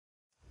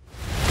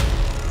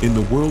In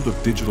the world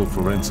of digital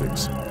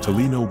forensics,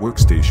 TALINO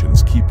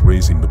workstations keep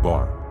raising the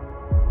bar.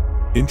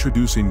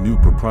 Introducing new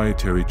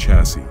proprietary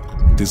chassis,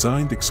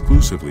 designed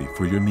exclusively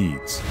for your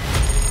needs.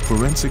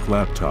 Forensic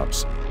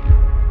laptops,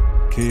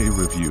 KA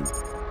review,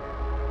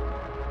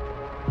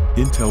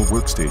 Intel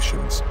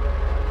workstations,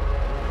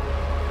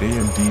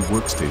 AMD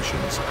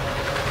workstations,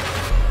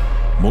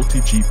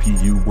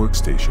 multi-GPU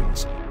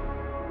workstations,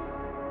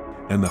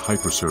 and the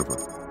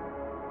hyperserver.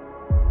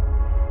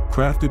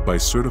 Crafted by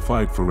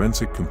certified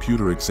forensic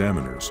computer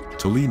examiners,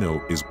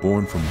 TALINO is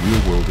born from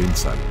real-world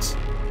insights.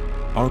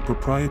 Our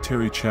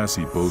proprietary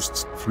chassis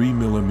boasts 3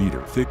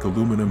 mm thick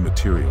aluminum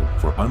material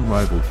for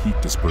unrivaled heat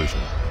dispersion.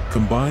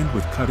 Combined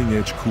with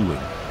cutting-edge cooling,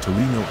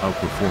 TALINO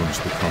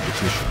outperforms the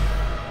competition.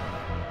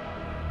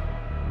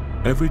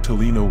 Every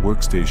TALINO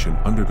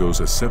workstation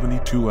undergoes a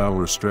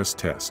 72-hour stress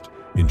test,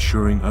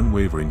 ensuring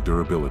unwavering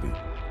durability.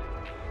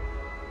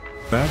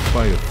 Backed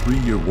by a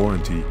 3-year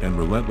warranty and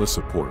relentless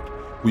support,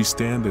 we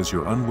stand as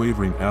your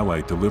unwavering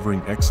ally,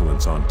 delivering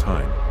excellence on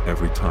time,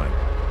 every time.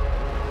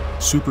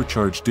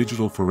 Supercharge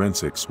digital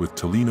forensics with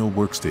TALINO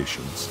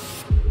workstations.